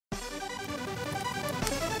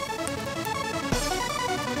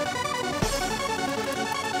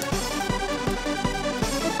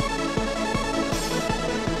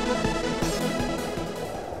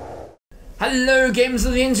Hello, gamers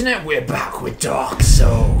of the internet. We're back with Dark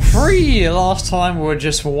Souls 3. Last time we were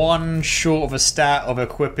just one short of a stat of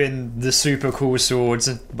equipping the super cool swords,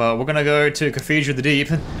 but we're gonna go to Cathedral of the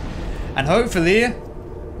Deep, and hopefully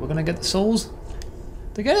we're gonna get the souls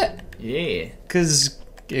to get it. Yeah. Because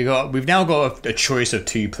we've now got a choice of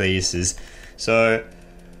 2 places. So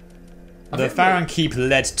the Farron Keep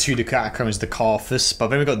led to the Catacombs, the Carthus, but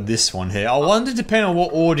then we got this one here. I wonder, depending on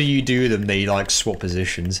what order you do them, they like swap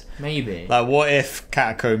positions. Maybe. Like, what if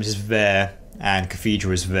Catacombs is there and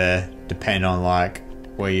Cathedral is there, depending on like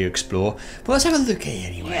where you explore. But let's have a look here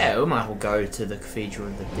anyway. Yeah, we might as well go to the Cathedral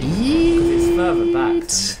of the Deep because it's further back than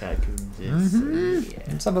the Catacombs is. So, yeah.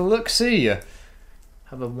 Let's have a look, see.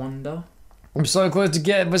 Have a wander. I'm so close to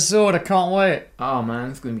getting my sword, I can't wait. Oh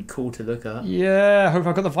man, it's gonna be cool to look at. Yeah, I hope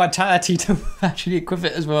I've got the vitality to actually equip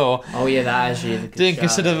it as well. Oh yeah, that actually is a good Didn't shout.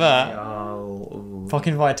 consider that. Oh, ooh.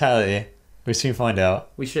 Fucking vitality. We'll soon find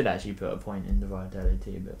out. We should actually put a point in the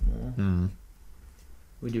vitality a bit more.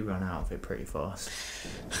 We do run out of it pretty fast.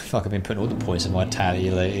 Fuck, I've been putting all the points in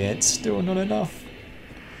vitality lately. It's still not enough.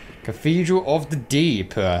 Cathedral of the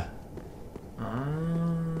Deep.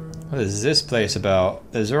 What is this place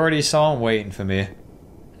about? There's already someone waiting for me.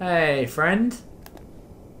 Hey, friend?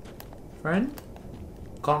 Friend?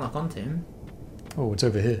 Can't knock onto him. Oh, it's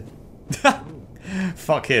over here.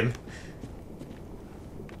 Fuck him.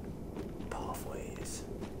 Pathways.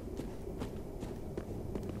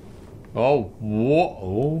 Oh, what?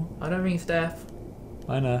 Oh. I don't think it's death.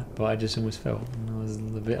 I know, but I just almost fell. And I was a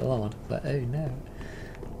little bit alarmed. Like, oh no.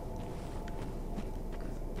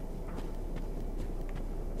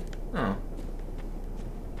 Oh.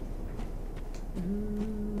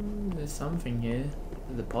 There's something here.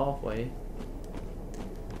 There's a pathway.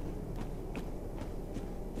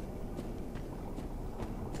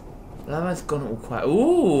 Lava's gone all quiet.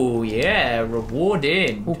 Ooh, yeah,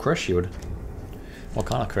 rewarding. Oh, crush shield. What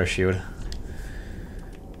kind of crush shield?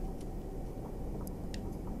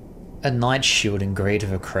 A knight shield engraved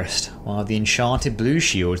with a crest. While the enchanted blue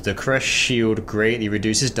shield, the crest shield greatly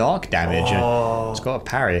reduces dark damage. Oh. It's got a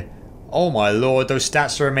parry. Oh my lord, those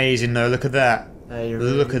stats are amazing though, look at that.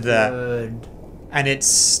 Look at that. Good. And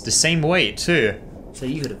it's the same weight too. So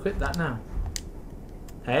you could equip that now.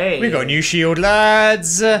 Hey. We got a new shield,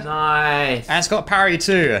 lads! Nice. And it's got a parry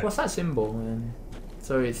too. What's that symbol then?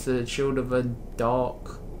 So it's the shield of a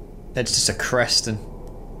dark... It's just a crest and...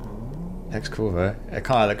 Looks cool though. It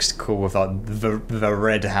kind of looks cool with like the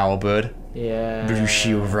red halberd. Yeah. Blue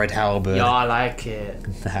shield with red halberd. Yeah, I like it.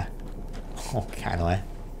 Oh, can I?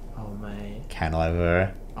 Oh, mate. Can I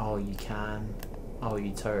though? Oh, you can. Oh,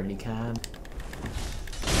 you totally can.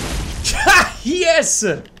 Yes!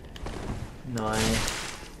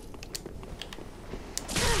 Nice.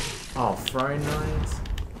 Oh, throwing knives.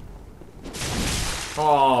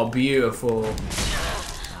 Oh, beautiful.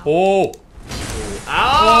 Oh!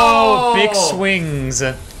 Oh! Big swings!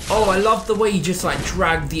 Oh, I love the way you just like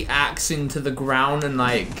dragged the axe into the ground and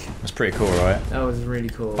like... That's pretty cool, right? That was really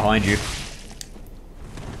cool. Behind you.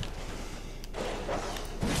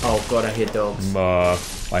 Oh god, I hear dogs.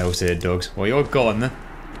 I also hear dogs. Well, you're gone.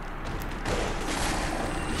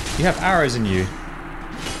 You have arrows in you.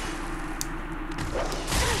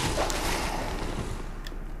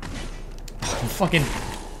 I'm fucking...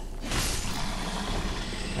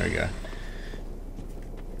 There we go.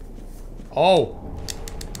 Oh!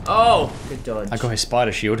 Oh! Good dodge. I got his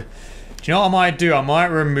spider shield. Do you know what I might do? I might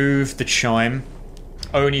remove the chime.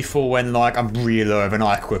 Only for when like I'm really low and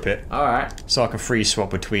I equip it. Alright. So I can free swap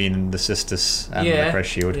between the sisters and the crest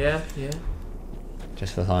shield. Yeah, yeah.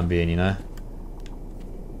 Just for the time being, you know.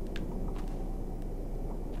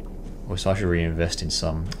 Also, I should reinvest in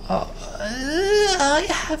some. Oh, I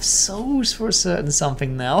have souls for a certain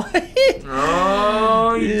something now.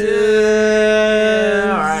 Oh, you did.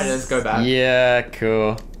 Yeah. Alright, let's go back. Yeah,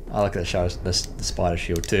 cool. I like the spider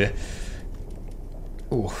shield too.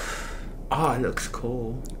 Ooh. Oh, it looks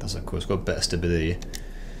cool. Does look cool. It's got better stability.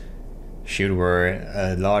 Shield wearing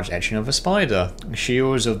a large etching of a spider.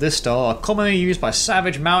 Shields of this style are commonly used by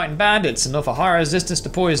savage mountain bandits and offer high resistance to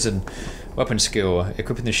poison. Weapon skill.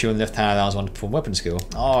 Equipping the shield in the left hand allows one to perform weapon skill.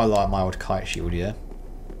 Oh, I like my old kite shield, yeah.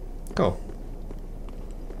 Cool.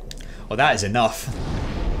 Well, that is enough.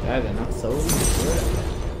 That is enough souls.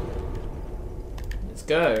 Let's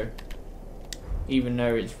go. Even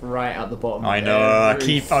though it's right at the bottom. I know, I've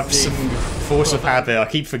some force of habit, I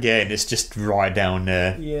keep forgetting it's just right down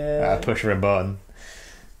there. Yeah. Push of a button.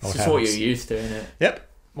 It's just what you're used to, isn't it? Yep.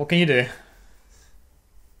 What can you do?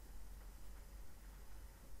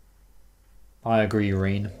 I agree,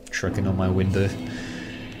 Rain. Trekking on my window.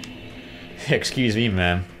 Excuse me,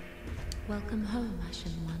 ma'am. Welcome home,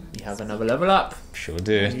 Ashen One. you have another level up. Sure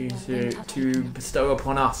do. Use it to bestow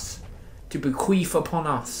upon us. To bequeath upon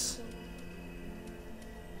us.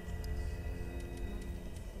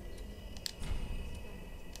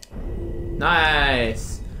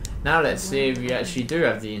 Nice! Now let's see if you actually do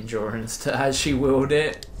have the endurance to actually wield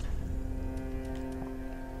it.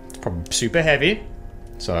 It's probably super heavy.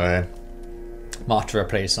 So, might have to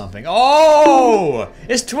replace something. Oh!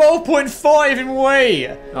 It's 12.5 in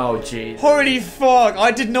weight! Oh jeez. Holy fuck, I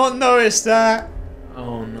did not notice that.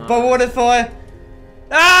 Oh no. But what if I...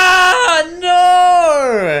 Ah,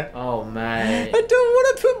 no! Oh mate. I don't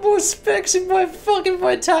want to put more specs in my fucking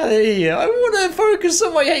vitality. I want to focus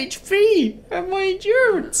on my HP and my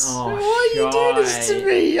endurance. Oh, Why are you doing this to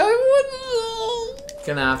me? I want...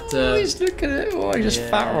 Gonna have to... Please look at it. Oh, I just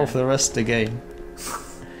fat roll for the rest of the game.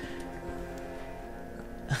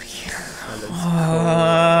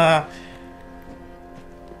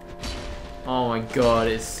 Oh my god,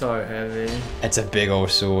 it's so heavy. It's a big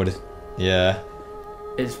old sword. Yeah.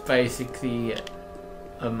 It's basically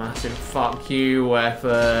a massive fuck you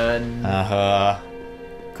weapon. God,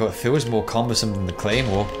 it feels more cumbersome than the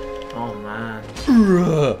claymore. Oh man.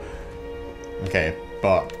 Okay,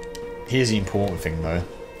 but here's the important thing though.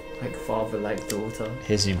 Like father, like daughter.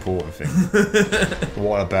 Here's the important thing.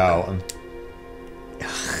 What about...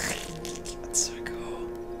 That's so cool.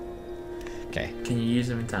 Okay. Can you use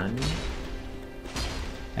them in tandem?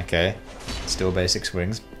 Okay. Still basic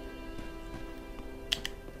swings.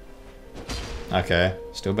 Okay.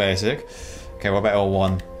 Still basic. Okay, what about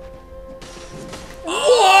L1? Oh!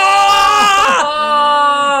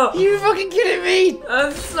 You fucking kidding me?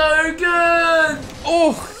 That's so good!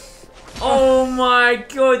 Oh! Oh my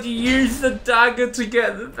god, you use the dagger to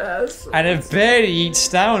get the best. And it barely eats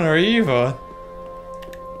stamina either.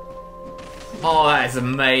 Oh, that is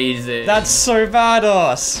amazing. That's so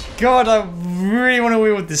badass. God, I really want to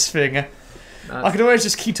wield this thing. I could always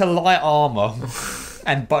just keep to light armor.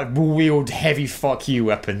 but wield heavy fuck you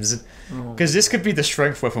weapons. Because this could be the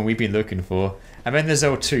strength weapon we've been looking for. And then there's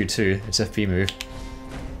L2 too. It's a FP move.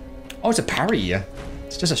 Oh, it's a parry, yeah.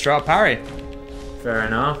 It's just a straight up parry. Fair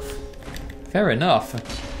enough. Fair enough.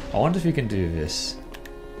 I wonder if we can do this.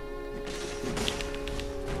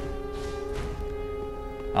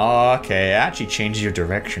 Oh, okay. It actually changes your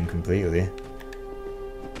direction completely.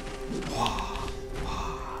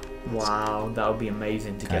 Wow, that would be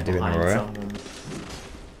amazing to get do it in a behind row? someone.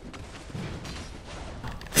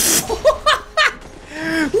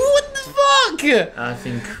 What the fuck? That's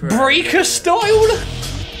incredible. Breaker style?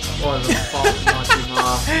 What the fuck,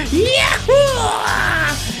 Fatima?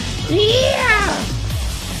 Yeah! Yeah!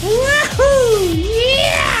 Woohoo!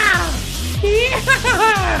 Yeah!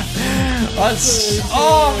 Yeah! That's...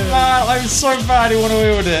 Oh man, I'm so bad I want to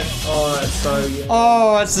wield it. Oh, that's so good.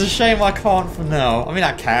 Oh, it's a shame I can't for now. I mean,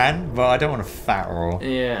 I can, but I don't want to fat roll.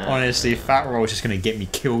 Yeah. Honestly, fat roll is just going to get me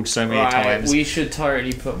killed so many times. We should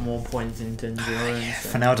totally put more points into endurance.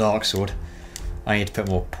 For now, Dark Sword. I need to put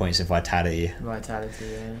more points in Vitality. Vitality,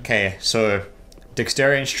 yeah. Okay, so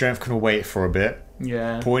Dexterity and Strength can wait for a bit.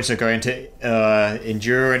 Yeah. Points are going to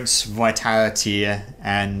Endurance, Vitality,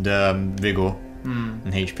 and Vigor and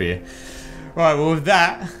HP. Right, well with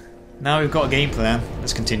that, now we've got a game plan.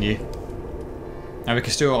 Let's continue. And we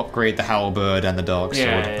can still upgrade the Halberd and the Dark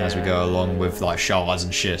Sword as we go along with like shards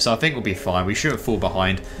and shit. So I think we'll be fine. We shouldn't fall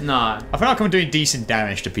behind. No. I feel like I'm doing decent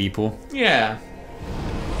damage to people. Yeah.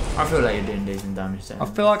 I feel like you're doing decent damage there. I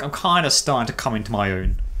feel like I'm kind of starting to come into my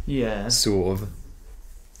own. Yeah. Sort of.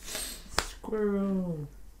 Squirrel.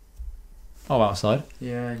 Oh, outside?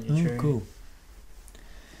 Yeah, in your tree. Cool.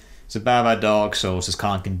 So bad Dark Souls has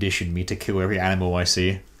kind of conditioned me to kill every animal I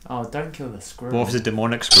see. Oh, don't kill the squirrel. What if it's a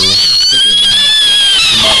demonic squirrel?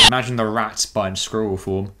 Imagine the rats but in squirrel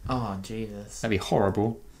form. Oh, Jesus. That'd be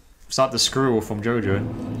horrible. It's like the squirrel from JoJo. Oh,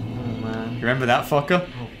 man. You remember that fucker?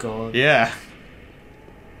 Oh, God. Yeah.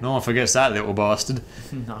 No one forgets that little bastard.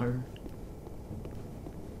 No.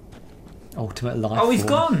 Ultimate life Oh, he's form.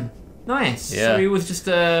 gone. Nice. Yeah. So he was just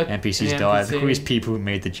a... NPCs an died. NPC. Look at these people who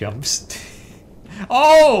made the jumps.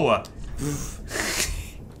 Oh!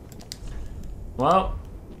 Well.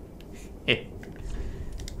 At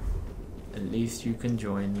least you can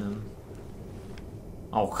join them.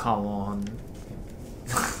 Oh, come on.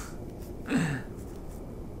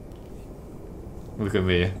 Look at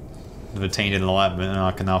me. I've attained enlightenment and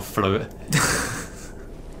I can now float.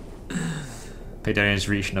 Playdonia's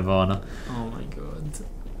reached Nirvana. Oh my god.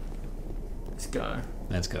 Let's go.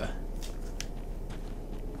 Let's go.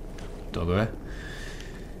 Doggo.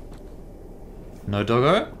 No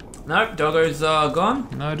doggo? Nope, Doggo's gone.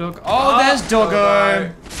 No dog. Oh, there's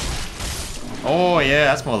doggo! Oh yeah,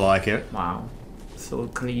 that's more like it. Wow. It's sort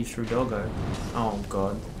of cleave through doggo. Oh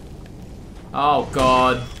god. Oh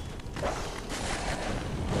god.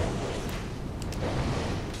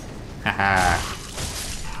 Haha.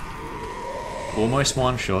 Almost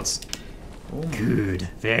one shots. Good,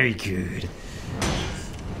 very good.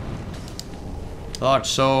 Large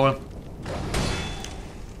soul.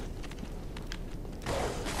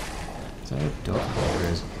 So dog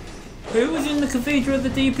is. Who was in the Cathedral of the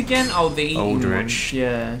Deep again? Oh, the eating Aldrich. one.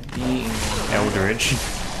 Yeah, the eating one. Eldritch.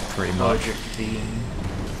 Pretty much. Aldrich the eating.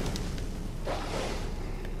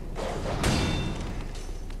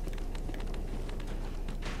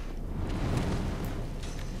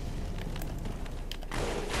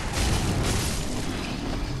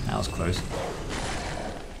 That was close.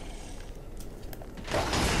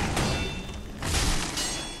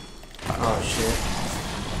 Oh shit.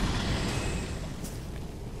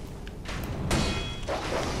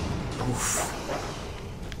 Oof.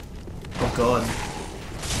 Oh god.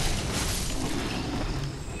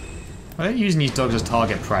 Are they using these dogs as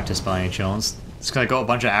target practice by any chance? It's because I got a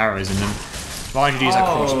bunch of arrows in them. Mind you, these are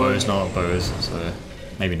crossbows, not bows, so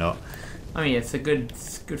maybe not. I mean, it's a good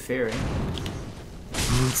theory.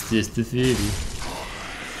 It's just a theory.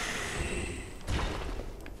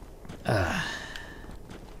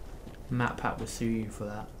 MatPat will sue you for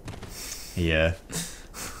that. Yeah.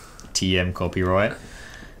 TM copyright.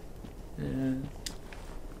 Yeah.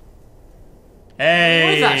 Hey!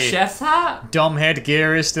 What is that, chef's hat? Dumb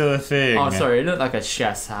headgear is still a thing. Oh, sorry, it looked like a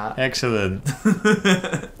chef's hat. Excellent.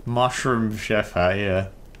 Mushroom chef hat, yeah.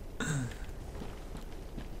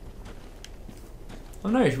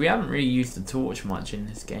 I've noticed we haven't really used the torch much in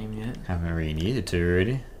this game yet. Haven't really needed to,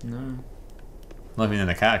 really. No. Not even in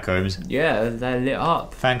the catacombs. Yeah, they're lit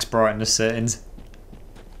up. Thanks, brightness settings.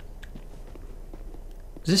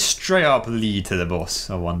 Does this straight up lead to the boss,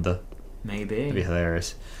 I wonder? Maybe. That'd be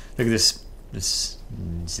hilarious. Look at this. This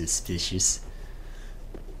suspicious.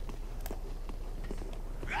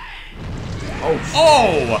 Oh!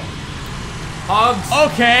 Oh! Hugs!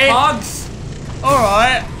 Okay! Hugs!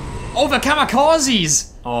 Alright! Oh, the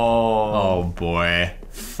kamikazes! Oh. Oh boy.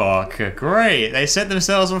 Fuck. Great! They set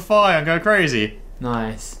themselves on fire and go crazy.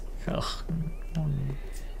 Nice. Ugh. Oh,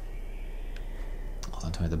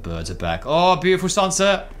 don't tell me the birds are back. Oh, beautiful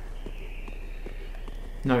sunset!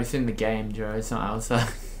 No, it's in the game, Joe. It's not outside.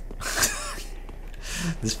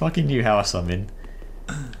 This fucking new house I'm in.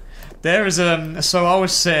 There is so I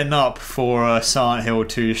was setting up for a Silent Hill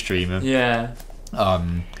 2 streamer. Yeah.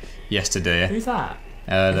 Yesterday. Who's that?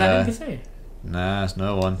 And, Is that NPC? Nah, it's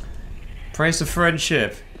no one. Praise the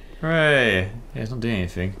friendship. Hooray. Yeah, it's not doing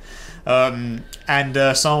anything. And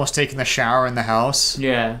someone was taking a shower in the house.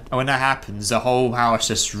 Yeah. And when that happens, the whole house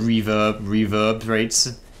just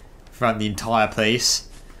reverberates throughout the entire place.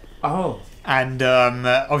 Oh. And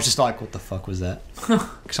I was just like, what the fuck was that?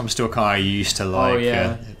 Because I'm still kind of used to like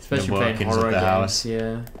especially the playing workings horror of the games. house.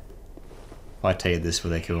 Yeah. If I tell you this,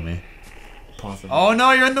 will they kill me? Possibly. Oh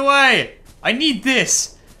no, you're in the way! I need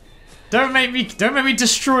this! Don't make me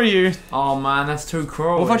destroy you! Oh man, that's too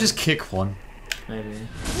cruel. What if I just kick one? Maybe.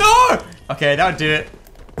 No! Okay, that'll do it.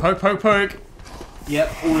 Poke, poke, poke.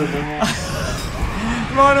 Yep, all of them are.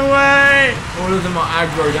 Run away! All of them are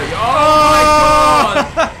aggro, don't you? Oh my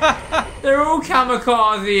god! They're all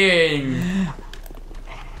kamikazing!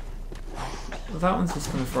 Well, that one's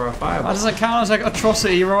just gonna throw a fireball. That doesn't count as like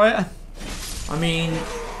atrocity, right? I mean,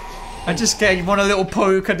 I just gave one a little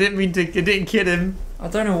poke. I didn't kill him. I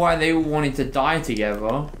don't know why they all wanted to die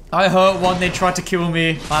together. I hurt one. They tried to kill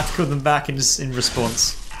me. I had to kill them back in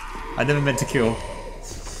response. I never meant to kill.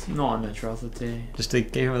 It's not an atrocity. Just to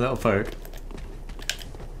give him a little poke.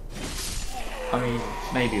 I mean,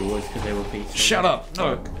 maybe it was because they were peaceful. Shut up!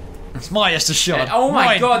 No, it's my Esther shot. Oh my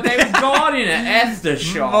Mine. god, they were guarding an Esther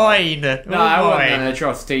shot. Mine. No, that wasn't an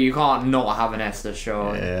atrocity. You can't not have an Esther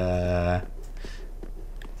shot. Yeah.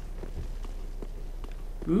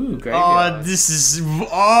 Ooh, graveyard. Oh, this is.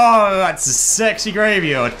 Oh, that's a sexy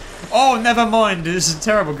graveyard. Oh, never mind. This is a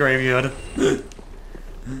terrible graveyard.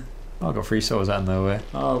 Oh, I got 3 souls out of nowhere.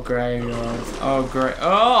 Oh, graveyard. Oh, great.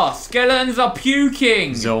 Oh, skeletons are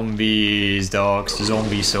puking. Zombies, dogs,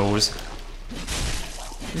 zombie souls.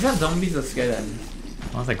 Is that zombies or skeletons?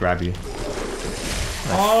 Why don't they grab you?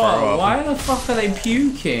 Oh, why the fuck are they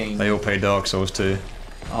puking? They all play Dark Souls too.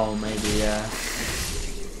 Oh, maybe, yeah.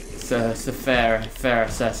 It's a fair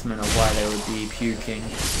assessment of why they would be puking.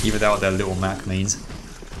 Even that what their little Mac means.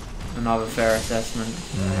 Another fair assessment.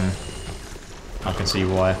 I can see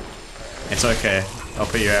why. It's okay. I'll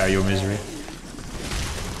put you out of your misery.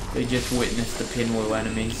 They just witnessed the pinwheel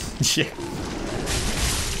enemies. Yeah.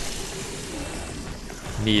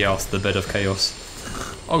 Me off the bed of chaos.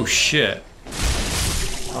 Oh shit.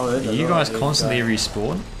 Oh, there's a You lot guys of these constantly guys.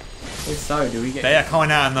 respawn? If so, do we get... They are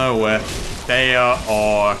coming out of nowhere. They are...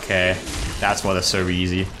 Oh, okay. That's why they're so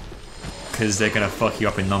easy. Because they're going to fuck you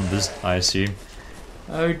up in numbers, I assume.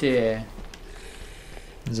 Oh dear.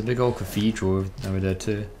 There's a big old cathedral over there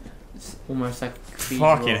too. It's almost like a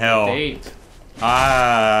cathedral. Fucking hell. Deep.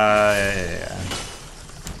 Yeah.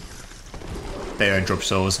 They don't drop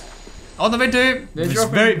souls. Oh no, they do. They're It's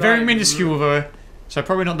dropping, very, very like, minuscule though. So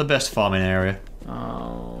probably not the best farming area.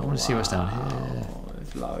 Oh, I want to see what's down here.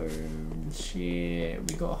 It's low. Shit,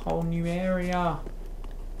 we got a whole new area.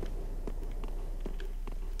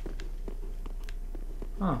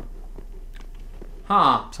 Huh.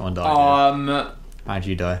 Huh. Someone died. How'd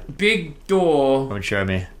you die? Big door. Don't show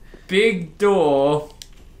me. Big door.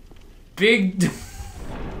 Big door.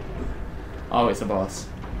 Oh, it's a boss.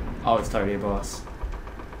 Oh, it's totally a boss.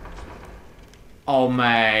 Oh,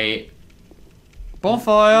 mate.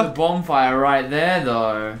 Bonfire! The bonfire right there,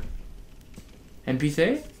 though.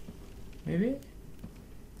 NPC? Maybe?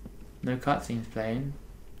 No cutscenes playing.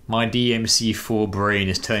 My DMC4 brain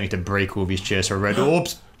is telling me to break all these chests or red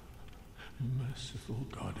orbs. Merciful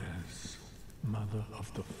goddess, mother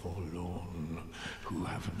of the forlorn, who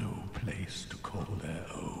have no place to call their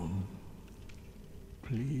own,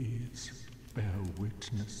 please bear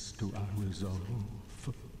witness to our resolve.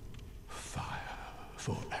 Fire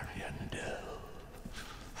for Ariandel.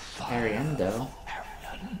 Ariandel?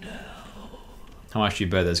 How much do you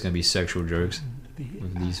bet there's going to be sexual jokes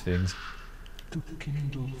with these things? To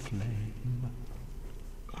kindle flame.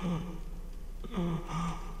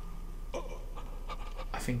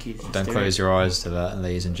 I think he's just Don't doing close your eyes to that,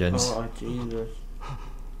 ladies and gents. Oh, Jesus.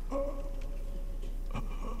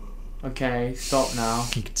 Okay, stop now.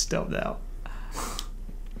 You can stop now.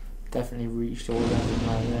 Definitely reached all them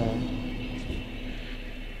right there.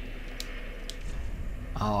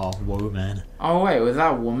 Oh, whoa, man. Oh, wait, was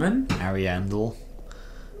that a woman? Ariandel.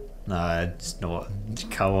 No, it's not.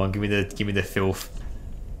 Come on, give me the filth.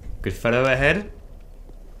 Good fellow ahead.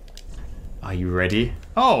 Are you ready?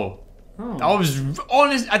 Oh, Oh. I was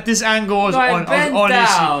honest at this angle. I was, Like, bend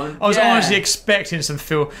down. I was Yeah. honestly expecting some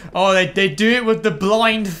filth. Oh, they do it with the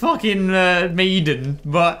blind fucking maiden,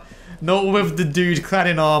 but not with the dude clad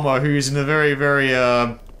in armor who's in a very, very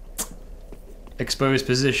exposed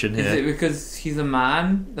position Is here. it because he's a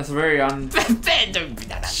man? That's very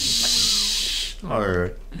Oh.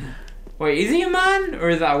 Wait, is he a man or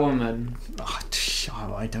is that a woman? Oh,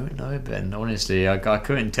 I don't know, Ben. Honestly, I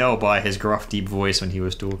couldn't tell by his gruff, deep voice when he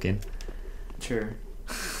was talking. True.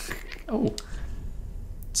 Oh.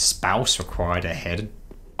 Spouse required ahead.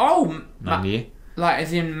 Oh, Maybe. like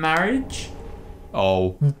as in marriage?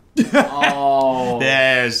 Oh. Oh.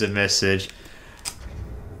 There's the message.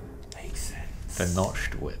 Makes sense. The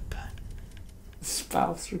notched whip.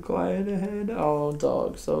 Spouse required ahead. Oh,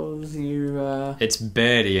 Dark Souls, you. It's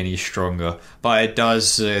barely any stronger, but it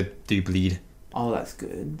does do bleed. Oh, that's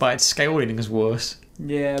good. But its scaling is worse.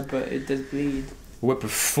 Yeah, but it does bleed. Whip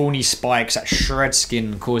with thorny spikes that shred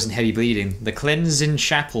skin, causing heavy bleeding. The cleansing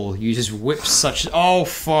chapel uses whips such as... Oh,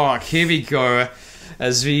 fuck. Here we go.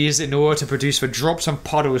 As these in order to produce the drops and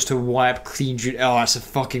puddles to wipe clean... Oh, that's a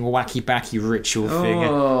fucking wacky-backy ritual thing.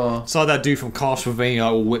 Oh. It's like that dude from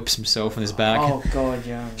Castlevania who whips himself on his back. Oh, God,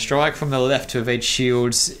 yeah. Strike from the left to evade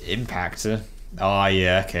shield's impact. Oh,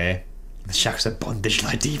 yeah, okay. The shackles of bondage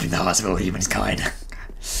lie deep in the hearts of all humankind.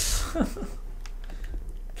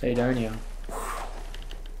 Playdonia.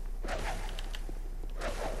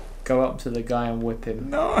 Go up to the guy and whip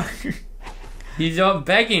him. No. He's not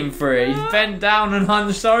begging for it. He's bent down and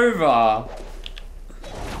hunched over.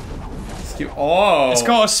 Oh. It's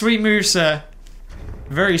got a sweet moveset.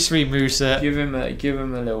 Very sweet moveset. Give him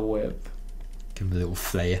a little whip. Give him a little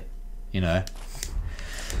flare. You know.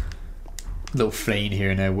 A little flame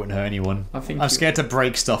here and there wouldn't hurt anyone. I'm scared to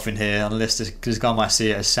break stuff in here unless this guy might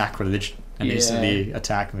see it as sacrilege and instantly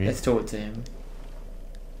attack me. Let's talk to him.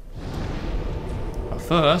 But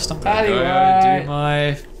first, I'm gonna go do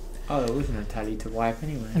my... Oh, there wasn't a tally to wipe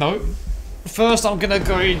anyway. No. First, I'm gonna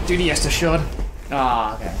go do the Esther shard.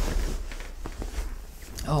 Ah, okay.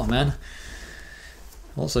 Oh man.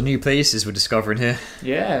 Lots of new places we're discovering here.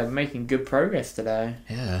 Yeah, making good progress today.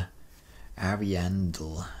 Yeah.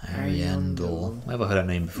 Ariandel. Where have I heard that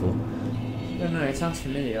name before? I don't know, it sounds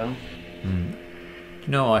familiar. You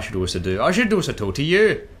know what I should also do? I should also talk to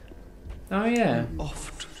you. Oh yeah.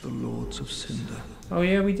 Oft the Lords of Cinder. Oh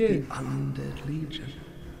yeah, we The do. undead legion.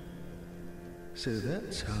 So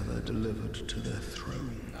that's how they're delivered to their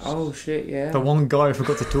thrones. Oh shit, yeah. The one guy I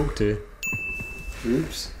forgot to talk to.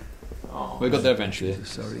 Oops. Oh. We got there eventually. The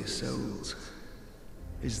sorry souls.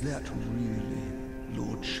 Is that really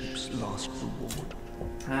Lordship's last reward?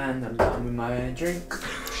 And I'm done with my drink.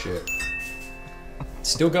 Shit.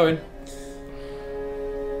 Still going.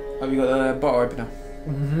 Have you got the bottle opener?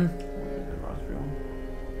 Mm-hmm.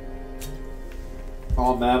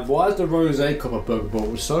 Oh man, why is the rosé copper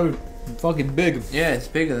bottle so fucking big? Yeah, it's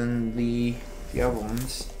bigger than the other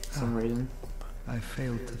ones for some reason. I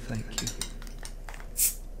failed to thank you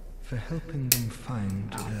for helping them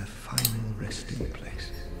find their final resting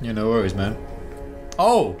place. Yeah, no worries, man.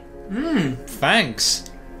 Oh! Thanks!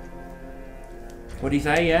 What do you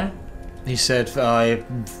say, yeah? He said, I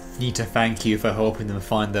need to thank you for helping them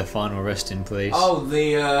find their final resting place. Oh,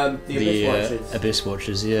 the Abyss Watchers. Abyss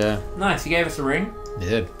Watchers, yeah. Nice, he gave us a ring.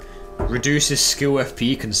 Yeah. Reduces skill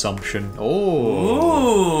FP consumption.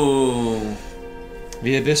 Oh! Ooh!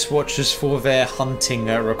 The Abyss Watchers, for their hunting,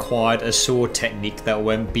 required a sword technique that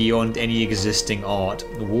went beyond any existing art.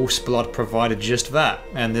 The Wolf's Blood provided just that,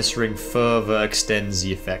 and this ring further extends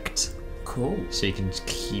the effect. Cool. So you can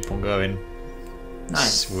keep on going.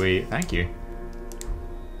 Nice. Sweet, thank you.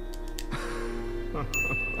 Oh,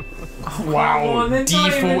 wow,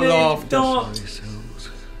 default laughter. Yourselves,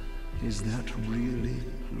 is that really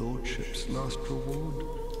Lordship's last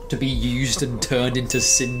reward? To be used and turned into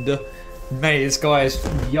cinder. Mate, this guy is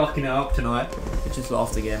yucking it up tonight. It just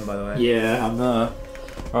laughed again, by the way. Yeah, I know.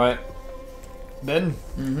 Alright. Then,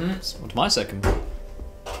 Mm-hmm. what's my second?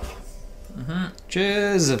 Mm-hmm.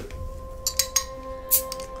 Cheers!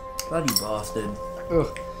 Bloody bastard.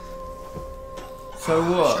 Ugh. So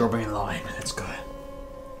what? Strawberry and lime, let's go.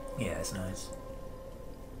 Yeah, it's nice.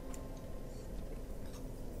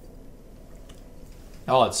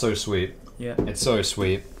 Oh, it's so sweet. Yeah. It's so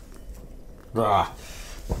sweet. Rah.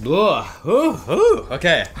 Blah. Ooh, ooh.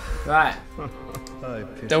 Okay. Right.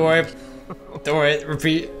 Don't worry. Don't worry.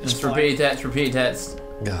 Repeat. Just repeat text, repeat text.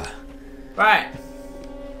 Ugh. Right.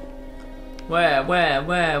 Where, wait,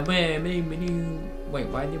 why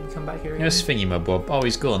did we come back here again? There's Thingy my Bob. Oh,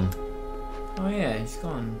 he's gone. Oh yeah, he's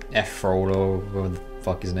gone. F-Roll or whatever the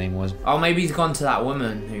fuck his name was. Oh, maybe he's gone to that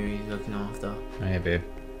woman who he's looking after. Maybe.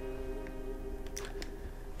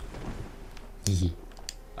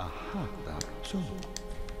 Aha, that so.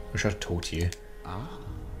 Wish I'd talk to you. Ah,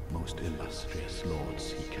 most illustrious Lord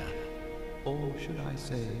Seeker. Or should I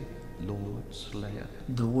say, Lord Slayer?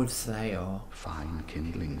 The Wood Slayer. Fine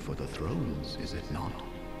kindling for the thrones, is it not?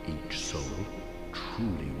 Each soul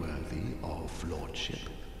truly worthy of lordship.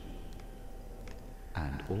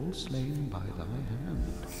 And all slain by thy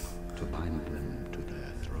hand, to bind them to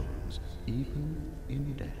their thrones, even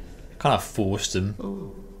in death. Kind of forced him.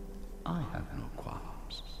 Oh, I have no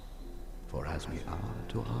qualms. For as we are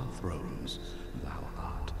to our thrones, thou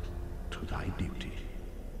art to thy duty.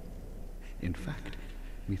 In fact,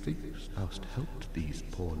 methinks thou hast helped these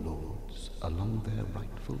poor lords along their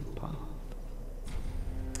rightful path.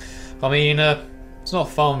 I mean, it's not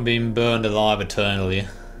fun being burned alive eternally.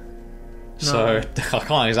 So, I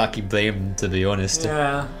can't exactly blame them, to be honest.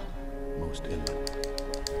 Yeah. Most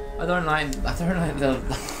I don't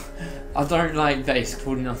like that he's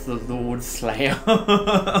calling us the Lord Slayer.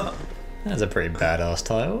 That's a pretty badass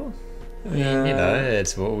title. I mean, Yeah. you know,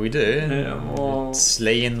 it's what we do. Yeah, well,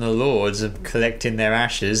 Slaying the lords and collecting their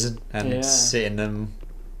ashes and Yeah. sitting them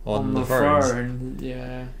on the throne. thrones.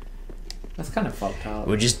 Yeah. That's kind of fucked up.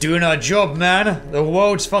 We're just doing our job, man. The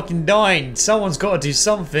world's fucking dying. Someone's got to do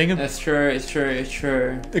something. That's true, it's true, it's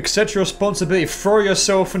true. Accept your responsibility. Throw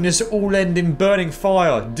yourself in this all-ending burning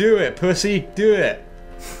fire. Do it, pussy. Do it.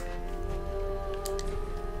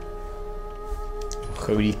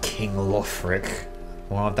 Holy King Lothric.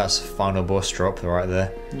 Wow, that's the final boss drop right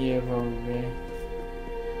there. Yeah, probably.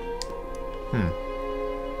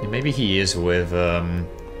 Yeah, maybe he is with Irina.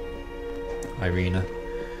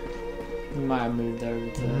 He might have moved over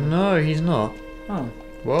to... No, he's not. Oh.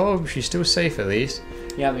 Well, she's still safe at least.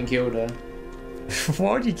 You haven't killed her.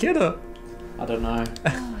 Why would you kill her? I don't know.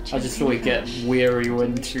 I just thought we'd get weary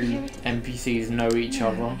when two NPCs know each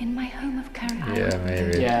other. In my home of Yeah,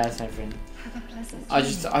 maybe. Yeah, same thing. Have a pleasant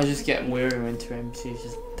I just get weary when two NPCs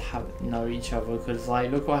just know each other, because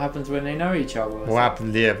like, look what happens when they know each other. What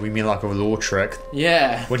happened there? We mean like a law trick.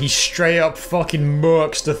 Yeah. When he straight up fucking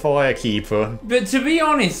murks the Firekeeper. But to be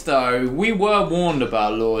honest though, we were warned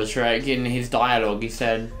about Lord Shrek in his dialogue. He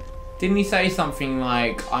said, didn't he say something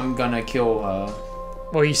like, I'm gonna kill her?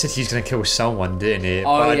 Well, he said he's gonna kill someone, didn't he?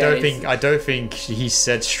 Oh, but yeah, I don't think he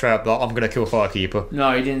said straight up like, I'm gonna kill Firekeeper.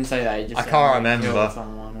 No, he didn't say that. He just I said, can't "I'm gonna remember." kill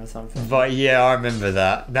someone or something. But yeah, I remember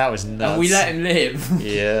that. That was nuts. And we let him live.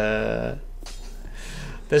 Yeah.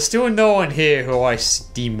 There's still no one here who I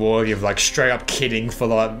deem worthy of like straight up killing for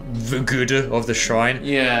like the good of the shrine.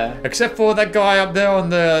 Yeah. Except for that guy up there on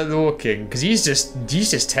the Lord King, because he's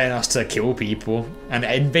just telling us to kill people and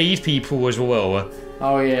invade people as well.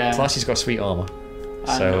 Oh yeah. Plus he's got sweet armor. And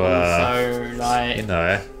So also, like, you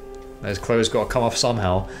know, those clothes got to come off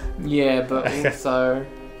somehow. Yeah, but also,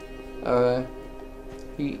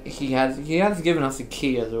 he has given us a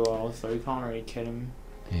key as well, so we can't really kill him.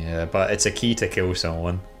 Yeah, but it's a key to kill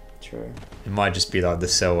someone. True. It might just be like the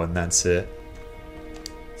cell and that's it.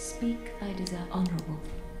 Speak thy desire honourable.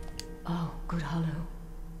 Oh, good Hollow.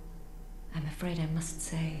 I'm afraid I must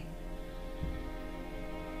say,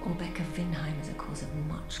 Orbeck of Vinheim is a cause of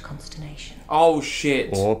much consternation. Oh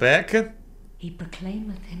shit. Orbeck? He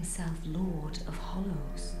proclaimeth himself Lord of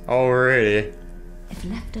Hollows. Oh really? If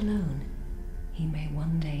left alone, he may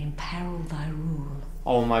one day imperil thy rule.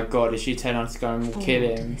 Oh my god, is she telling us to go and kill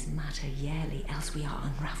Forward to him? this matter yearly, else we are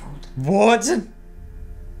unravelled. What?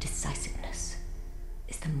 Decisiveness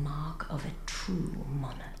is the mark of a true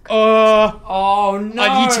monarch. Oh no!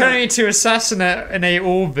 Are you telling me to assassinate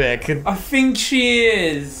Orbeck? I think she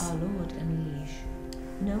is. Our lord and liege,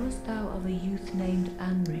 knowest thou of a youth named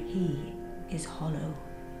Anri? He is Hollow,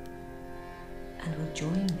 and will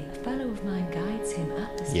join thee. A fellow of mine guides him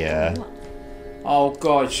at this Yeah. time. Oh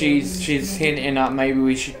god, she's hinting at maybe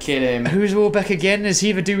we should kill him. Who's Orbeck again? Is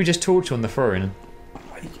he the dude we just talked to on the throne?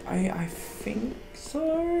 I think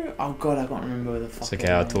so. Oh god, I can't remember the fuck. It's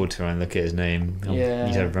okay, I'll talk to him and look at his name. I Yeah.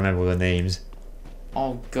 need to remember all the names.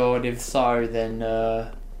 Oh god, if so, then I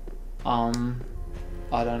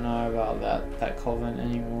don't know about that convent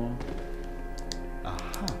anymore.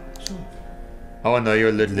 Aha, so Oh no, you're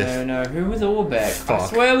a Ludlith. No, who was Orbeck?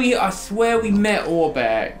 Fuck. I swear we met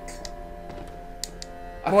Orbeck.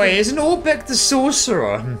 Wait, isn't Orbeck the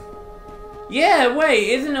sorcerer? Yeah, wait,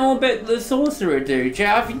 isn't Orbeck the sorcerer dude?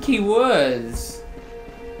 Yeah, I think he was.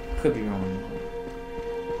 Could be wrong.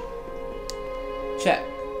 Check.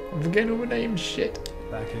 I'm forgetting all the names, shit.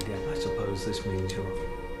 Back again. I suppose this means you're...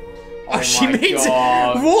 Oh she my means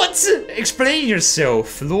God. What? Explain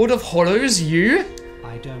yourself. Lord of Hollows, you?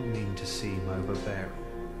 I don't mean to seem overbearing,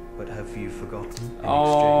 but have you forgotten? in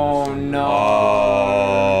Oh exchange for- no.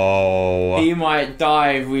 Oh. He might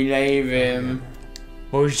die if we leave him.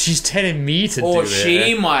 Well, she's telling me to Or do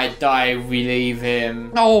she it. might die if we leave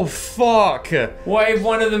him. Oh, fuck. What if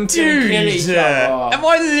one of them can Dude, kill each other? am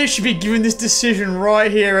I literally be given this decision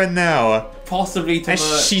right here and now? Possibly to And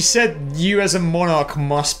she said you as a monarch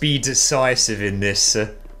must be decisive in this.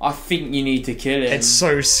 I think you need to kill him. It's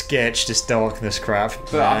so sketch, this darkness crap,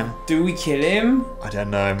 But man. do we kill him? I don't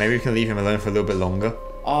know, maybe we can leave him alone for a little bit longer.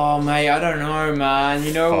 Oh mate, I don't know, man.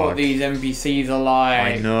 You know what Fuck. these NPCs are like.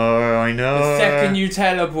 I know. The second you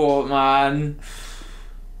teleport, man.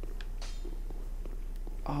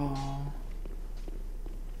 Oh.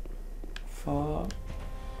 Fuck.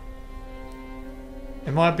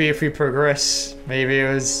 It might be if we progress,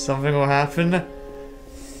 maybe something will happen.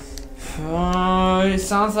 Oh, it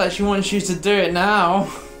sounds like she wants you to do it now.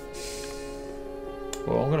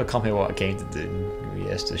 Well, I'm gonna come here what I came to do.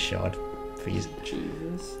 Yes, the shard. Please.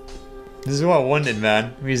 Jesus. This is what I wanted,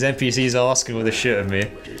 man. These NPCs asking all the shit of me.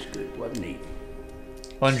 But it's good, wasn't he?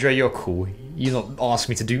 Andre, you're cool. You not ask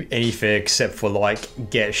me to do anything except for like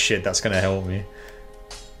get shit that's gonna help me.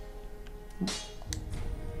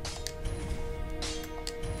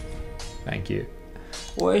 Thank you.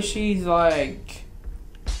 What if she's like...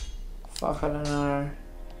 Fuck, I don't know.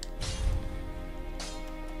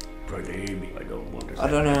 I don't want to I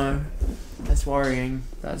don't know. That's worrying.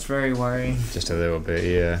 That's very worrying. Just a little bit,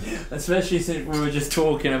 yeah. Especially since we were just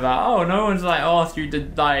talking about, oh, no one's like asked you to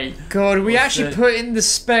like... God, we What's actually the- put in the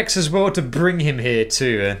specs as well to bring him here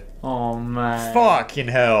too. Oh, man. Fucking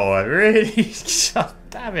hell, really?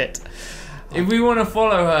 Damn it. If we want to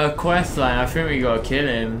follow her quest line, I think we gotta kill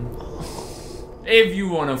him. If you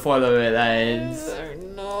want to follow it, that is.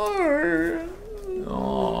 No.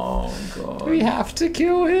 Oh, God. We have to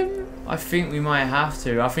kill him. I think we might have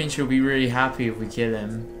to. I think she'll be really happy if we kill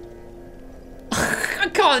him. I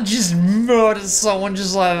can't just murder someone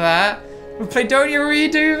just like that. Would Playdonia really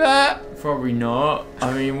do that? Probably not.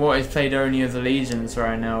 I mean, what is Playdonia's allegiance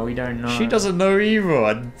right now? We don't know. She doesn't know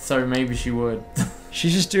either. So maybe she would.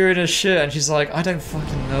 She's just doing her shit and she's like, I don't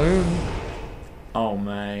fucking know. Oh,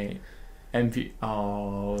 mate. MP.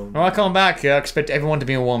 Oh. When I come back here, I expect everyone to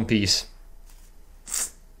be in one piece.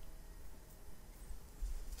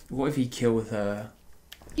 What if he kills her?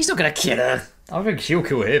 He's not gonna kill her. I think she'll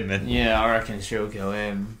kill him, man. Yeah, I reckon she'll kill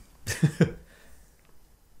him.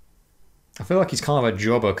 I feel like he's kind of a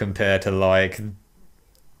jobber compared to like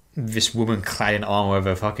This woman clad in armor with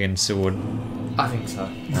a fucking sword. I think so.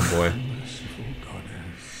 Oh boy. Merciful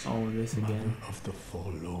goddess, Oh, this again. mother of the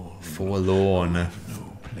forlorn. Forlorn. No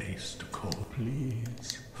place to call,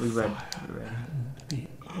 please. We read.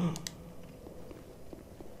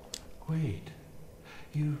 Wait,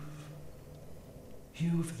 you've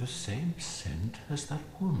the same scent as that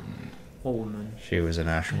woman. Woman. She was an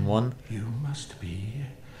ashen one. You must be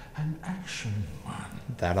an ashen one.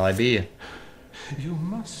 That I be. You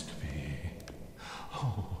must be.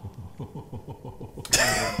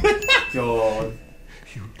 God.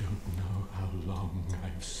 You don't know how long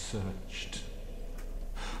I've searched.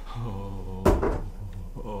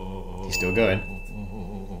 He's still going.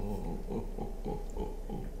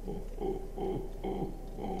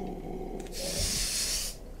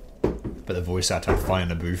 But the voice actor fine in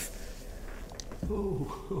the booth.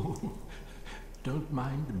 Oh, don't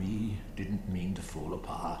mind me. Didn't mean to fall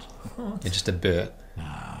apart. Yeah, just a bit.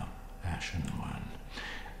 Now, Ashen One,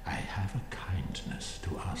 I have a kindness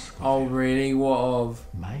to ask of Oh, you. really? What of?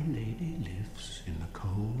 My lady lives in the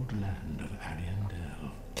cold land of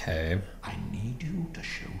Ariandel. Okay. I need you to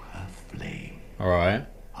show her flame. Alright.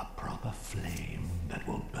 A proper flame that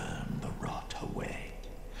will burn the rot away.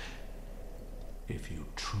 If you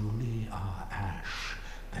truly are ash,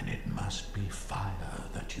 then it must be fire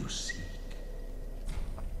that you seek.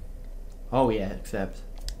 Oh, yeah, except.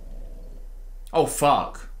 Oh,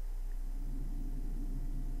 fuck.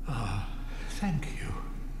 Ah, thank you.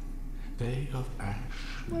 They of ash.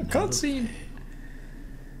 never cutscene. fade.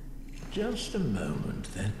 Just a moment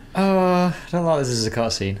then. I don't like this as a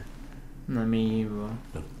cutscene. No, me either.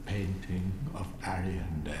 The painting of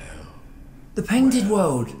Ariandel. The Painted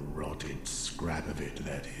World. Rotted scrap of it,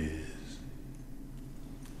 that is.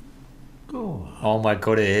 Go on, Oh my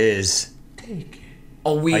god, it is. take it.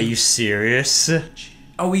 Are we? Are you serious?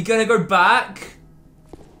 Are we gonna go back?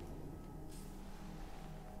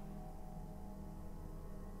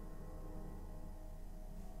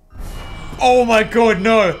 Oh my god,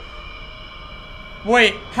 no!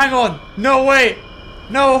 Wait, hang on! No, wait!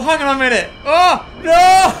 No, hang on a minute! Oh,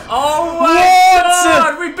 no! Oh my What?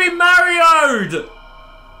 god! We've been Mario'd!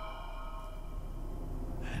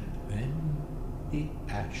 And then the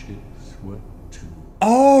ashes were too.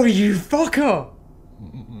 Oh, you fucker!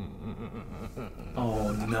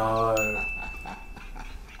 Oh no.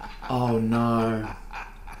 Oh no.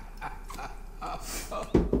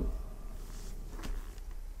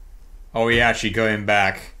 Oh, we actually going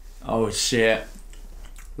back. Oh shit.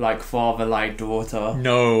 Like father, like daughter.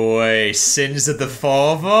 No way. Sins of the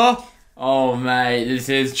father? Oh mate, this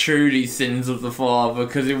is truly sins of the father,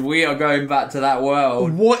 because if we are going back to that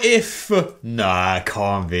world... What if... Nah, it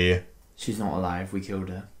can't be. She's not alive, we killed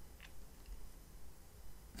her.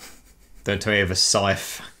 Don't tell me if a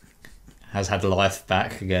scythe has had life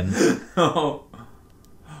back again. Oh.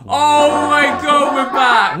 Oh my god, we're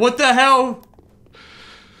back! What the hell?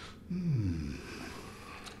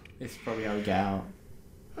 This is probably how we get out.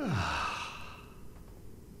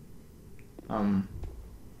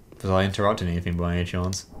 Was I interrupting anything by any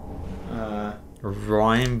chance?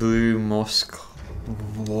 Rhine Blue Mosque.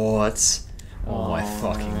 What? Oh my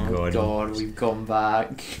fucking god. God, we've gone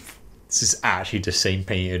back. This is actually the same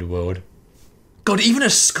painted world. God, even a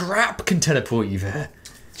scrap can teleport you there.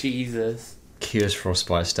 Jesus. Cures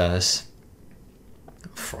frostbite status.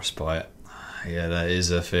 Frostbite. Yeah, that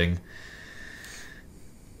is a thing.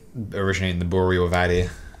 Originating the Boreal Valley.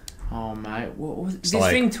 Oh mate, what was this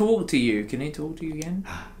like- thing talk to you? Can it talk to you again?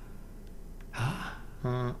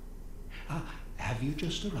 Have you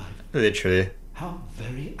just arrived? Literally. How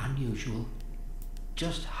very unusual.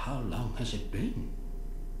 Just how long has it been?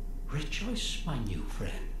 Rejoice, my new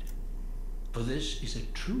friend. For this is a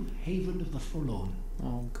true haven of the forlorn.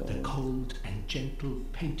 Oh The god. cold and gentle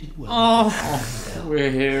painted world. Oh, We're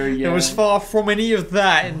here again. it was far from any of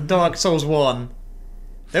that in Dark Souls 1.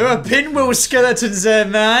 There were pinwheel skeletons there,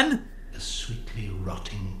 man! The sweetly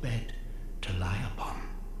rotting bed to lie upon.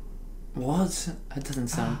 What? That doesn't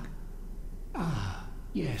sound... Ah,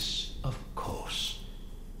 yes, of course.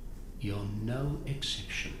 You're no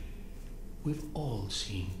exception. We've all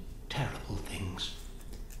seen terrible things.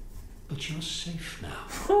 But you're safe now.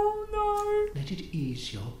 Oh no. Let it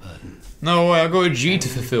ease your burden. No way, I've got a G to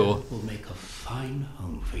fulfill. We'll make a fine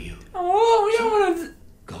home for you. Oh, we don't want to...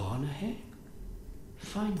 Go on ahead.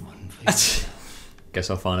 Find one for yourself. Guess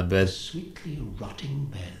I'll find a A bed. sweetly rotting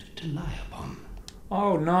bed to lie upon.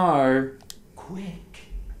 Oh no. Quick,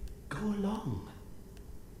 go along.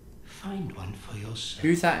 Find one for yourself.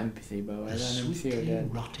 Who's that NPC, by the way? A Is that NPC or sweetly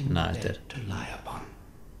dead? rotting Nah, it's bed dead. to lie upon.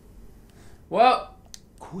 Well,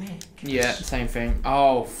 Quick. yeah, same thing.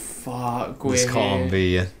 Oh fuck, we're This can't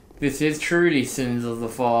here. be. This is truly sins of the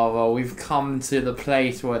father. We've come to the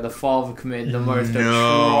place where the father committed the most atrocious.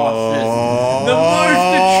 The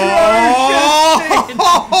most atrocious sin.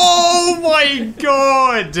 Oh my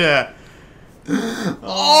god!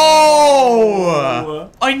 Oh!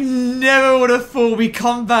 I never would have thought we'd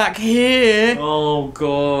come back here. Oh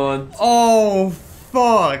god. Oh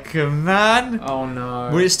fuck, man. Oh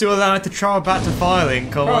no. Would it still allow it to travel back to filing?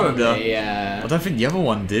 Commander? Probably, yeah. I don't think the other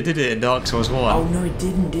one did it in Dark Souls 1? Oh no, it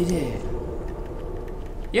didn't, did it?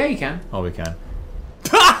 Yeah, you can. Oh, we can.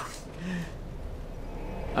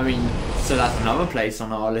 I mean, so that's another place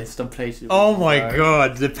on our list of places. Oh my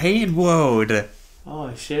god, the painted world.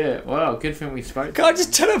 Oh shit. Well, good thing we spoke. Can I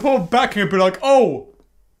just teleport back and be like, oh,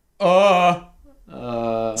 about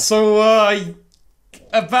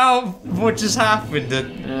what just happened?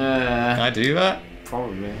 Can I do that?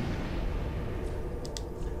 Probably.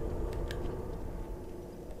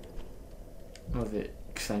 Was it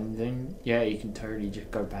cleansing? Yeah, you can totally just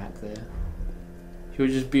go back there. He'll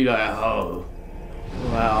just be like, oh,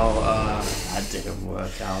 well, that didn't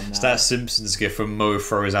work out. It's that Simpsons gif from Mo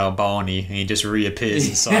throws out Barney and he just reappears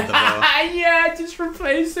inside the bar. Yeah, just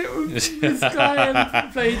replace it with this guy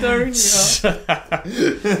and Playdonia.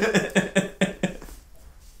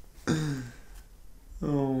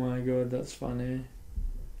 Oh my god, that's funny.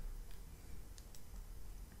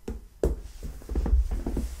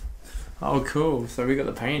 Oh cool, so we got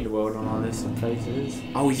the painted world on our list of places.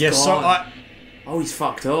 Oh, he's gone. So Oh, he's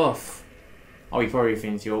fucked off. Oh, he probably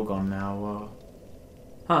thinks you're gone now. Well,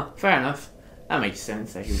 huh, fair enough. That makes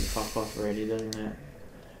sense that he would fuck off already, doesn't it?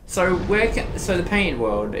 So so the painted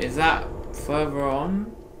world, is that further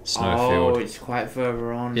on? Snowfield. Oh, it's quite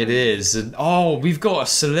further on. It is. And, oh, we've got a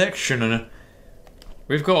selection and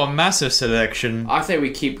we've got a massive selection. I say we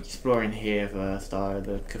keep exploring here first, though,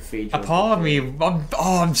 the cathedral. A part of me,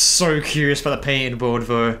 I'm so curious about the painted world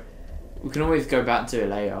though. We can always go back to it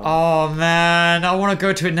later. Oh man, I want to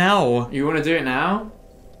go to it now. You want to do it now?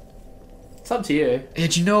 It's up to you. Yeah,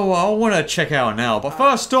 do you know what? I want to check out now. But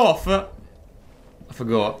first off, I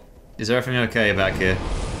forgot. Is everything okay back here?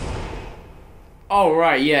 Oh,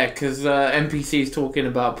 right, yeah, because NPC's talking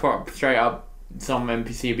about straight up some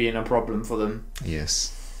NPC being a problem for them.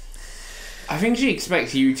 Yes. I think she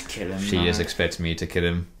expects you to kill him. She just expects me to kill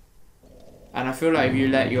him. And I feel like if you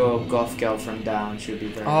let your goth girlfriend down, she'll be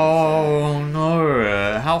very upset. Oh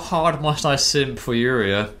no! How hard must I simp for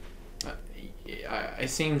Yuria? It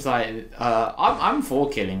seems like I'm for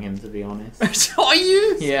killing him, to be honest. Are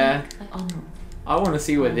you? Yeah. I want to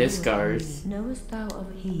see where this goes. Knowest thou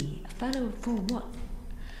of he, a fellow for what?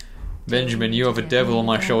 Benjamin, you have a devil on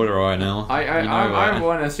my shoulder right now. I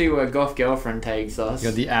want to see where goth girlfriend takes us.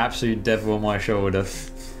 You're the absolute devil on my shoulder.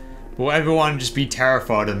 Will everyone just be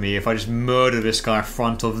terrified of me if I just murder this guy in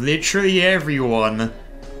front of literally everyone?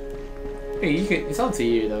 Hey, it's up to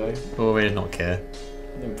you though. Or will they not care?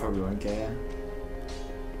 They probably won't care.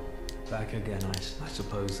 Back again, I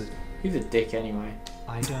suppose that He's a dick anyway.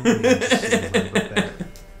 I don't mean to seem overbearing,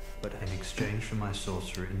 but in exchange for my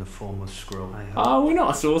sorcery in the form of scroll, I have... Oh, we're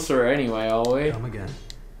not a sorcerer anyway, are we? Come again.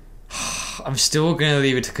 I'm still gonna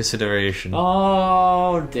leave it to consideration.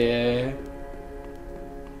 Oh dear.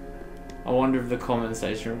 I wonder if the comment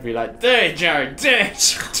section would be like, "Dear Joe, dear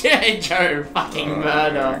Joe, fucking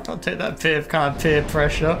murder." I'll take that kind of peer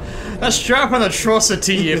pressure. That's straight an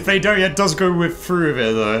atrocity if Playdonia does go through with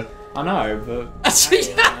it though. I know, but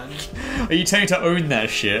hey, man. Are you telling to own that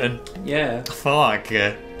shit? Yeah, Fuck.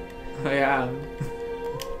 I am.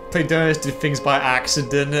 Playdonia's do things by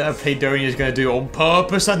accident. Playdonia's gonna do it on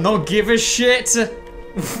purpose and not give a shit.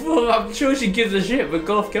 Well, I'm sure she gives a shit, but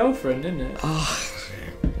goth girlfriend, isn't it?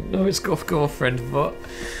 No, it's goth girlfriend, but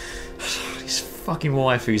these fucking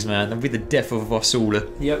waifus, man, they'll be the death of us all.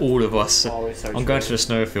 Yep. All of us. Oh, it's so I'm true. going to the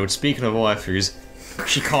snowfield. Speaking of waifus,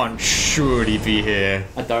 she can't surely be here.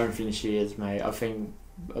 I don't think she is, mate. I think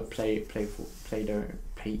Playdonia,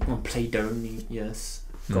 yes,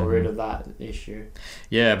 got rid of that issue.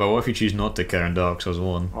 Yeah, but what if you choose not to care in Dark Souls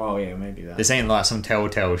 1? Oh yeah, maybe that. This ain't like some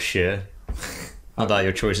telltale shit. Not that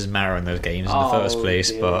your choices matter in those games in the first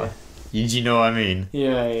place, dear. but you know what I mean?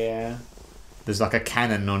 Yeah, yeah. There's like a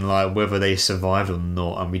canon on like whether they survived or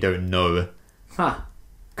not, and we don't know. Huh.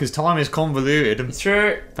 Because time is convoluted. It's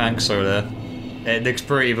true. Thanks, Solar. It looks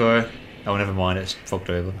pretty, though. Oh, never mind, it's fucked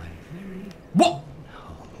over. What?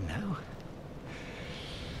 Now?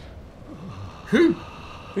 Who?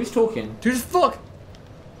 Who's talking? Who the fuck?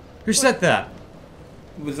 Who said that?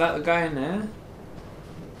 Was that the guy in there?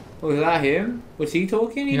 Was that him? Was he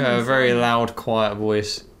talking? He Yeah, a was- very loud, quiet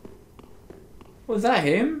voice. Was that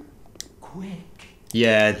him? Quick.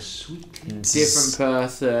 Yeah, Sweet. Different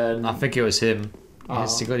person. I think it was him.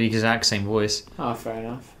 Yes, he got the exact same voice. Oh, fair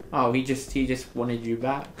enough. Oh, he just wanted you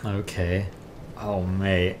back. Okay. Oh,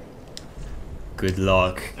 mate. Good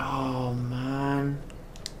luck. Oh, man.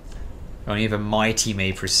 Only the mighty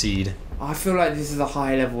may proceed. I feel like this is a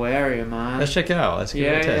high level area, man. Let's check it out. Let's give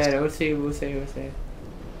it a test. Yeah, we'll see.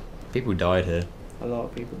 People died here. A lot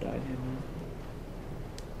of people died here, man.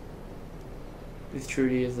 This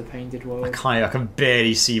truly is the painted world. I can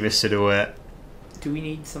barely see the silhouette. Do we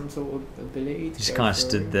need some sort of ability to Just go kind of through?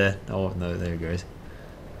 stood there. Oh, no, there it goes.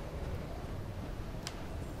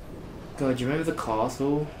 God, do you remember the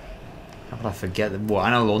castle? How could I forget them? What,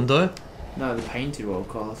 Analondo? No, the painted world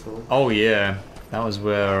castle. Oh, yeah. That was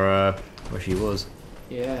where she was.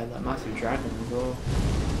 Yeah, that massive dragon as well.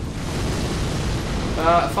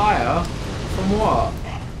 Fire? From what?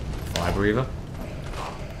 Fire breather.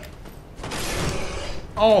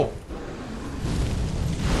 Oh!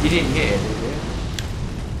 You didn't hit it, did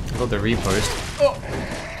you? I got the repost. Oh!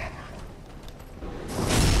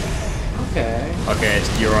 Okay. Okay,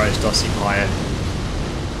 you're right, it does seem higher.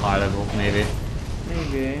 High level, maybe.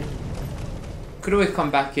 Maybe. Could always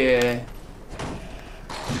come back here.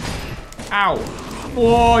 Ow!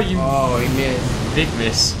 Oh, you Oh, he missed. big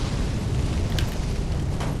miss.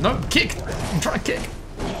 No, kick! Try to kick.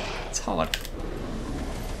 It's hard.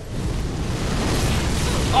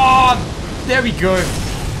 Oh, there we go.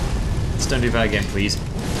 Let's don't do that again, please.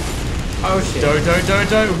 Oh shit.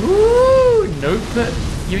 Don't. Woo! Nope.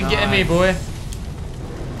 You ain't getting me, boy.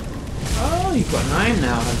 Oh, you've got a name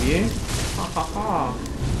now, have you? Ha ha ha.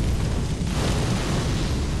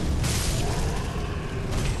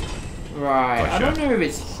 Right, Gotcha. I don't know if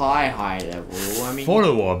it's high level. I mean,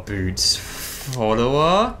 Follower boots.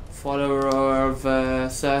 Follower? follower of a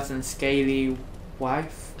certain scaly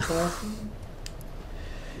wife person.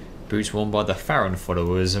 Boots worn by the Pharaon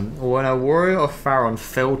followers. When a warrior of Pharaon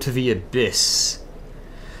fell to the abyss,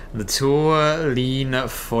 the tall, lean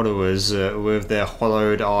followers with their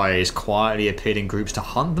hollowed eyes quietly appeared in groups to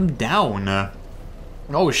hunt them down.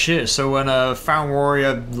 Oh shit, so when a Pharaon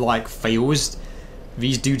warrior fails,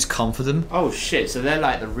 these dudes come for them. Oh shit, so they're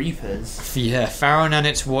like the Reapers. Yeah, Pharaon and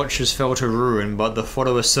its watchers fell to ruin, but the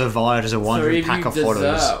followers survived as a wandering pack of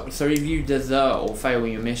followers. So if you desert or fail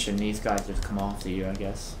your mission, these guys just come after you, I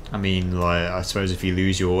guess. I mean, I suppose if you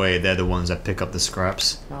lose your way, they're the ones that pick up the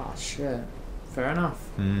scraps. Oh shit. Fair enough.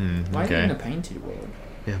 Why Okay. are you in a painted world?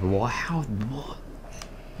 Yeah, but why? How? What?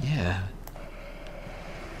 Yeah.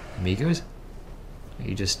 Amigos?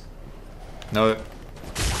 You just... No.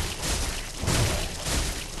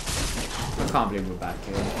 I can't believe we're back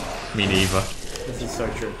here. Me neither. This is so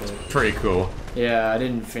tricky. Pretty cool. Yeah, I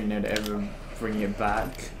didn't think they'd ever bring it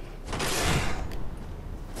back.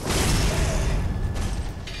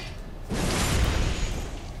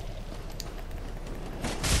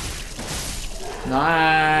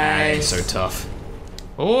 Nice. So tough.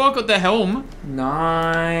 Oh, I got the helm.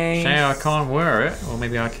 Nice. Shame I can't wear it. Or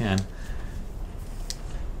maybe I can.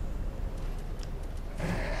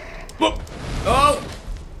 Whoop. Oh!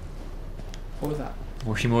 What was that?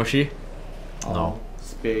 Moshi. Oh, No.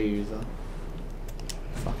 spear user.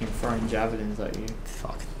 Fucking throwing javelins at you.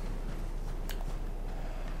 Fuck.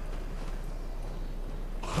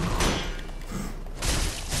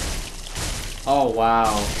 Oh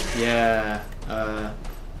wow. Yeah. That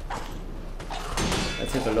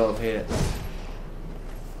took a lot of hits.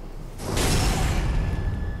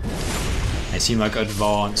 They seem like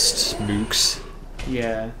advanced mooks.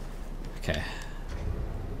 Yeah. Okay.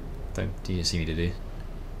 Do you see me to do?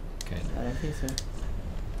 Okay. I don't think so.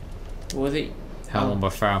 What was it? Helm by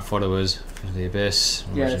Pharaon followers from the abyss.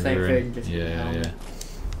 Yeah, Origin same ruin. thing, just Yeah, helmet. yeah.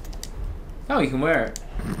 Oh, you can wear it.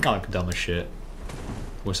 Kind of dumb as shit.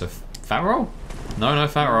 What's a fat roll? No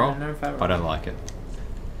fat roll. No fat But I don't like it.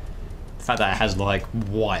 The fact that it has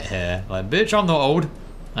white hair. Bitch, I'm not old.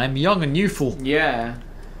 I'm young and youthful. Yeah.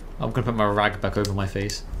 I'm gonna put my rag back over my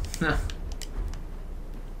face.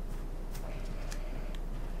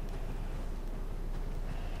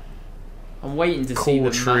 I'm waiting to see Cool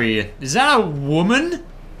the tree. map. Is that a woman?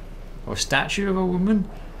 Or a statue of a woman?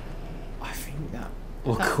 I think that.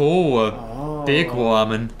 Or cool, a Oh. big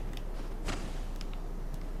woman.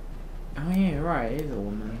 Oh yeah, right. It is a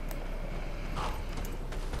woman.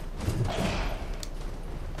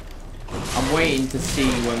 I'm waiting to see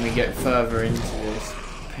when we get further into this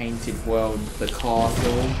painted world, the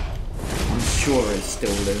castle. I'm sure it's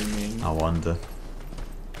still looming. I wonder.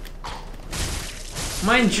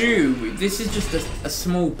 Mind you, this is just a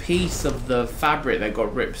small piece of the fabric that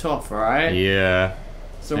got ripped off, right? Yeah.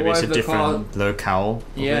 So Maybe what it's a if the different locale.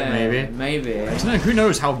 Of Yeah, it, maybe. maybe. I don't know, who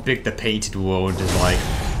knows how big the painted world is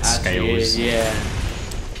Actually, scales. yeah.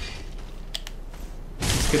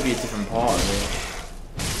 could be a different part of it.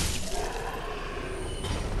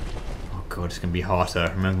 Oh god, it's gonna be harder.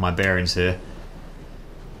 Remember my bearings here.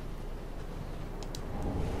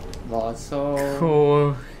 Lots of...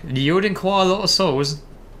 Cool. Yielding quite a lot of souls.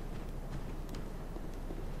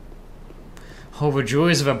 Oh, the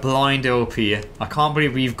joys of a blind LP. I can't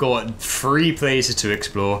believe we've got 3 places to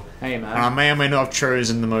explore. Hey And I man, may or may not have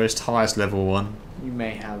chosen the most highest level one. you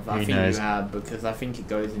may have. I Who think knows? you have, because I think it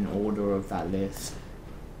goes in order of that list.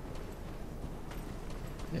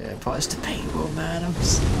 Yeah, but it's the paint world, man. I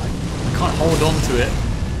can't hold on to it.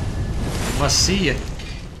 I must see it.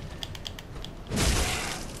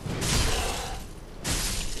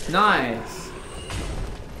 Nice!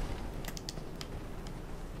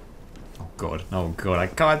 Oh god, I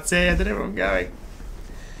can't see it. I don't know where I'm going.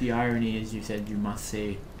 The irony is you said you must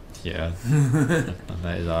see. Yeah.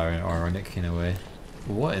 That is ironic in a way.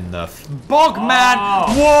 What in the bog, man?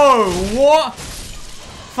 Whoa, what?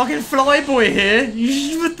 Fucking flyboy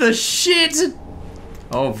here? What the shit?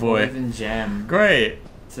 Oh boy. Poison gem. Great.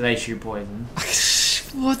 So they shoot poison.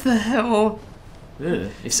 What the hell? Ugh.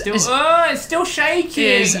 It's still. It's- It's still shaking.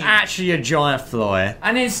 It is actually a giant fly.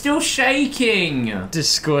 And it's still shaking.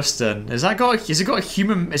 Disgusting. Has it got a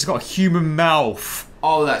human? It's got a human mouth.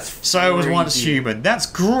 Oh, that's. So it was once freaky. human. That's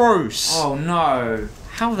gross. Oh no.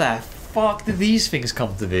 How the fuck did these things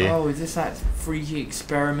come to be? Oh, is this that freaky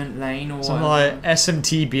experiment lane or Something whatever? like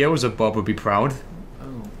SMT Beelzebub would be proud.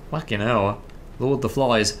 Oh. Fucking hell. Lord of the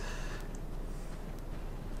Flies.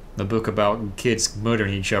 The book about kids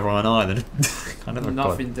murdering each other on an island. I never got.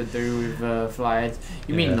 Nothing to do with flies.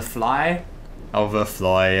 You Yeah. mean the fly? Oh, The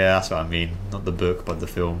Fly, yeah, that's what I mean. Not the book, but the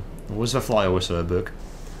film. Was The Fly also a book?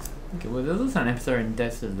 Okay, well, there's also an episode in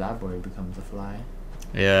Dexter's Lab where he becomes a fly.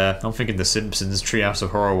 Yeah, I'm thinking the Simpsons Treehouse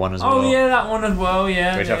of Horror one as well. Oh yeah, that one as well.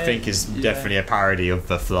 Yeah. Which yeah, I think is yeah. definitely a parody of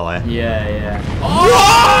The Fly. Yeah, yeah. Oh!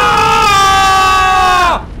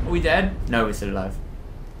 Are we dead? No, we're still alive.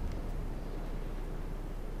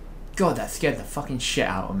 God, that scared the fucking shit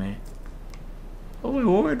out of me. All I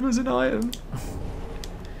wanted was an item.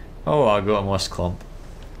 Oh, I got a moss clump.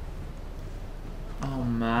 Oh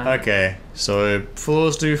man. Okay, so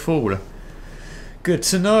floors do fall. Good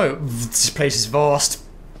to know. This place is vast.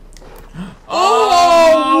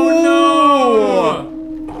 Oh,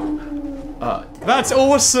 no! That's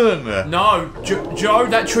awesome! No, Joe,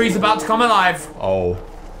 that tree's about to come alive. Oh,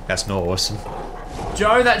 that's not awesome.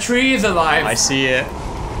 Joe, that tree is alive. I see it.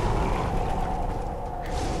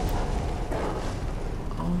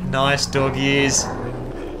 Nice doggies.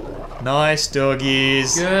 Nice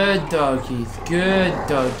doggies. Good doggies. Good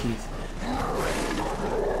doggies.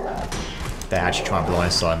 They're actually trying to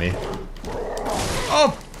blindside me.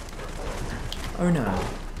 Oh! Oh no.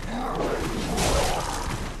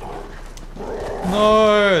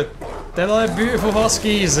 No! They're like beautiful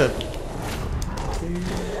huskies.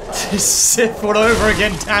 Sip all over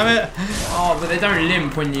again, damn it! Oh, but they don't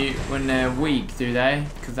limp when they're weak, do they?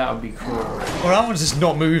 Because that would be cruel. Well, that one's just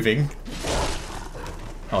not moving.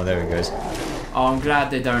 Oh, there he goes. Oh, I'm glad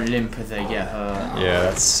they don't limp as they get hurt. Yeah,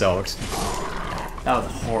 that sucked. That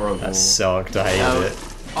was horrible. That sucked. I That hated was- it.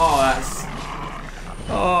 Oh, that's.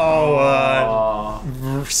 Oh, Oh.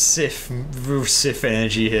 real Sif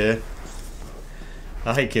energy here.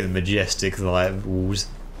 I hate getting majestic like walls.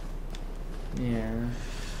 Yeah.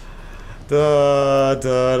 Da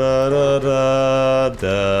da da da da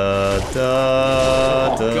da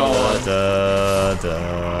da Oh, da God. da da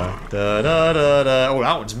da da da da. Oh,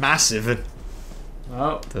 that one's massive.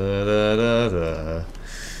 Oh, Da da da da.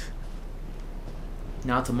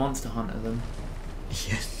 now to monster hunter them.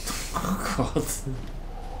 Yeah. Oh god.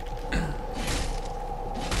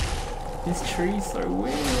 This tree's so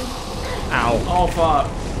weird. Ow. Oh fuck.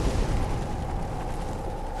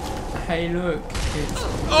 Hey look. It's...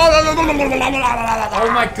 Oh Oh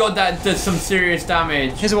my god, that does some serious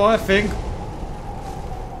damage. Here's what I think.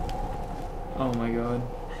 Oh my god.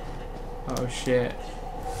 Oh shit.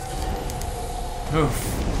 Oof.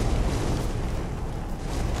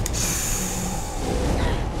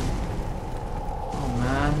 Oh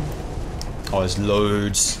man. Oh, there's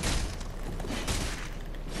loads.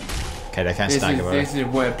 Okay, they can't stack about it. This is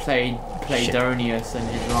where Playdonius and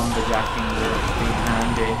his lumberjacking would have been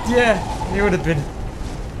handy. Yeah, it would have been.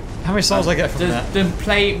 How many souls I get from that? Did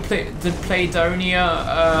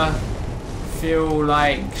Playdonia feel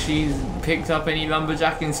like she's picked up any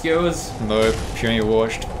lumberjacking skills? Nope, she only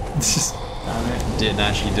watched. Damn it. Didn't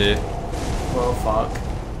actually do. Well, fuck.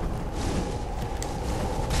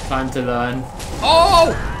 Time to learn.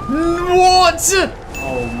 Oh! What?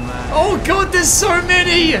 Oh man. Oh god, there's so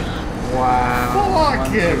many! Wow. Fuck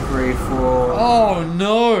 1, 2, 3, 4. Oh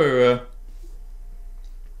no!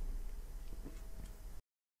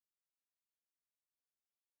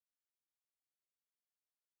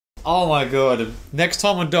 Oh my god. Next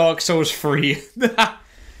time on Dark Souls 3,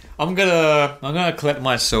 I'm gonna collect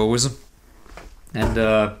my souls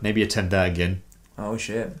and maybe attempt that again. Oh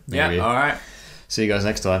shit. Maybe. Yeah, alright. See you guys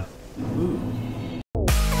next time.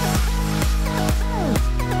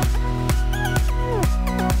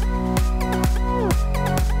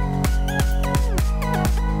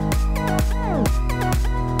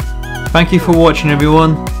 Thank you for watching,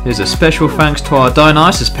 everyone. Here's a special thanks to our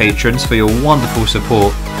Dionysus patrons for your wonderful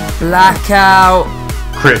support. Blackout,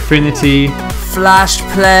 Critfinity,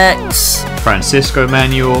 Flashplex, Francisco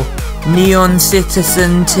Manuel, Neon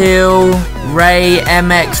Citizen 2, Ray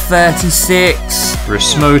MX36,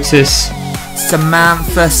 Resmotis,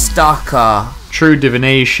 Samantha Stucker. True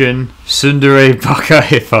Divination, Sundare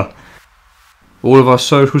Bakahifa. All of our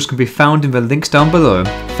socials can be found in the links down below.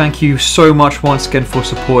 Thank you so much once again for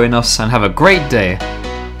supporting us and have a great day.